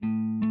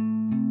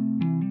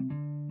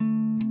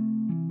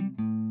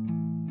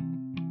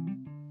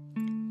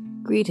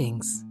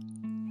Greetings.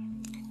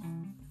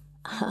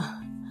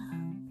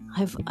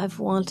 I've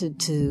wanted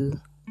to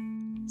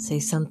say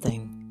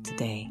something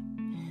today.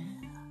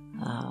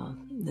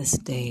 This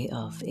day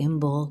of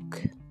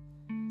Imbolc,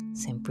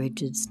 St.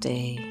 Bridget's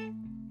Day,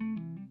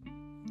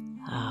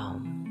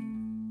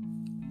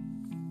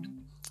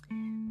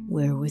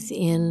 we're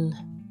within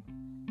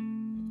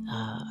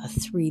a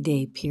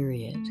 3-day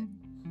period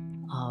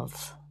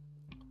of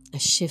a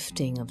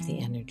shifting of the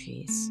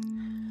energies,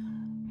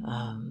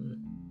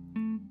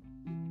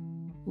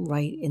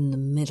 right in the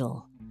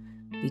middle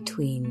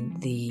between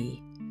the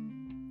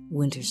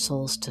winter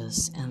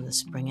solstice and the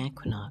spring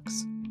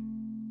equinox.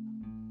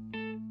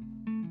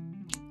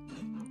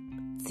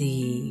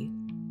 The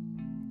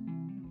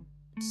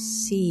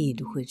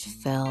seed which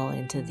fell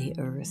into the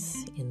earth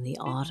in the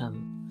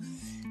autumn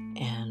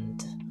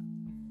and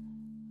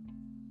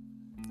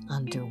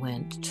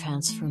underwent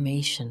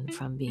transformation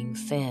from being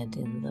fed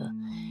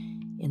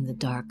in the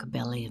dark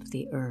belly of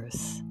the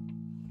earth,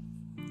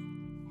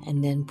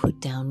 and then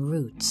put down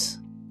roots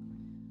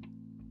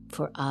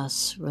for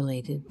us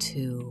related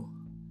to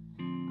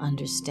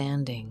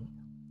understanding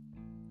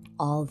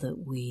all that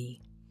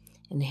we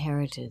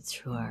inherited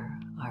through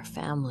our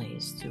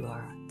families, through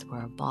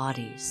our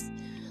bodies,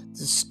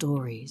 the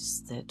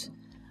stories that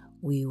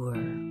we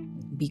were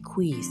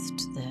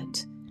bequeathed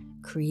that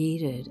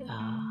created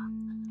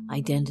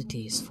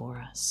identities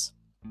for us.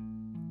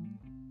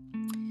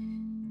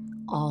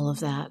 All of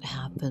that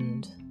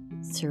happened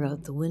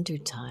throughout the winter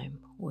time,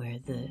 where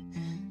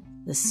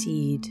the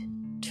seed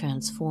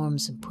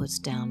transforms and puts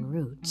down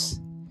roots.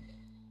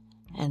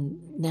 And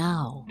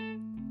now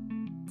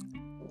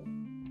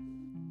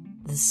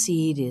the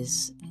seed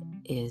is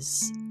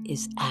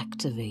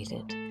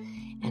activated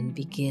and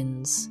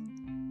begins,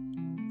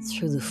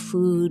 through the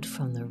food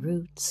from the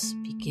roots,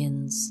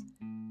 begins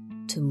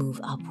to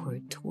move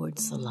upward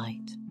towards the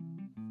light.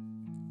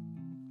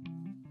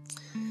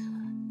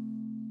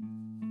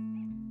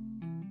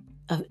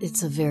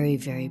 It's a very,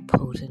 very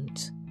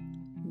potent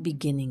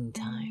beginning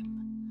time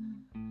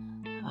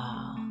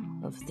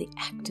of the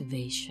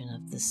activation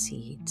of the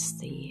seeds.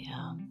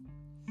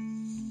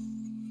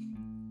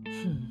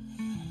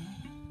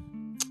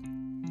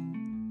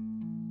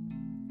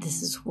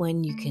 This is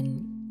when you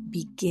can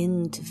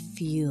begin to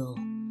feel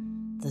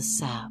the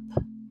sap.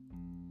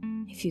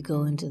 If you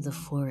go into the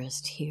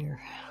forest here,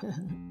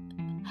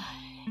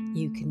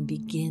 you can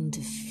begin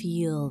to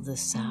feel the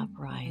sap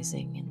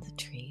rising in the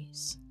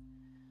trees.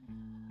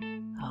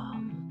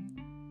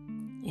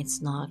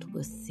 It's not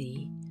with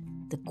the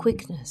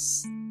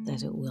quickness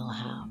that it will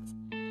have,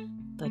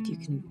 but you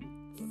can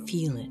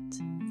feel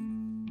it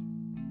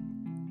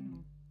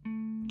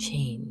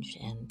change,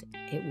 and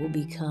it will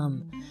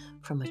become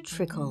from a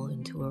trickle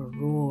into a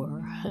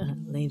roar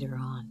later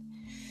on.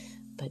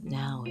 But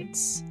now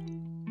it's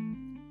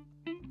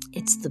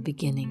the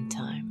beginning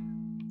time.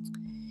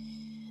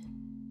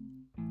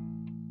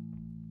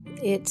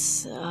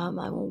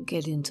 I won't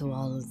get into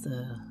all of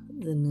the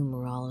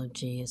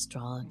numerology,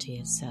 astrology,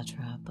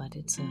 etc., but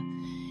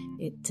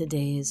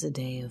today is a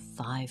day of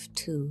 5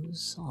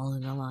 2s, all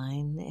in a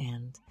line,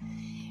 and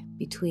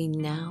between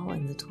now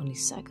and the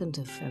 22nd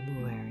of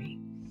February,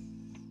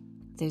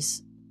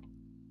 there's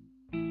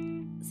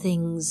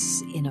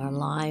things in our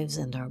lives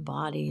and our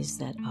bodies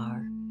that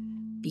are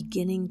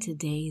beginning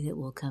today that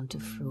will come to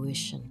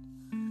fruition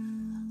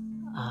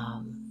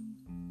on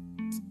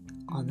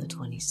the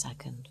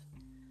 22nd.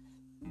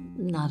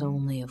 Not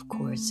only, of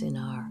course, in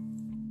our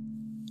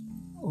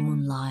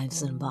own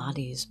lives and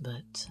bodies,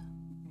 but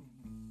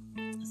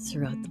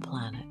throughout the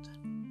planet.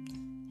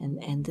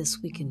 And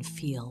this we can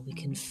feel. We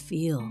can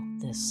feel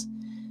this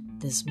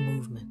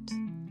movement,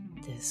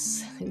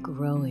 this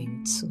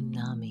growing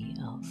tsunami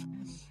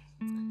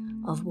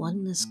of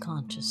oneness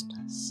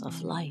consciousness,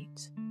 of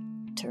light,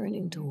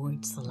 turning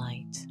towards the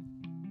light.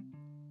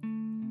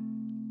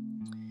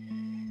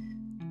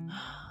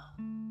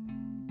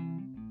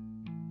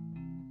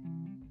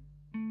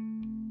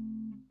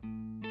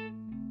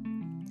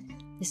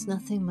 There's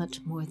nothing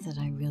much more that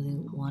I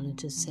really wanted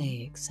to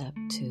say except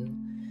to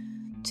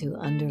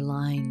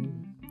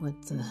underline what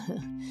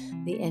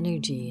the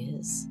energy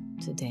is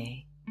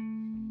today,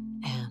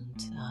 and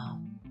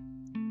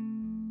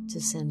to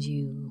send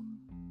you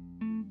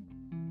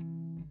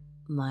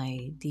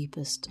my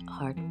deepest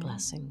heart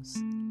blessings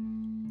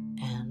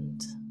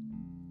and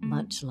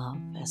much love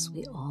as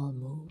we all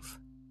move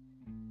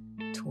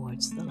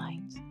towards the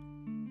light.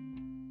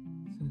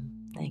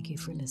 Thank you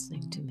for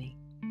listening to me.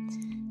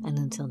 And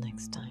until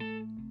next time.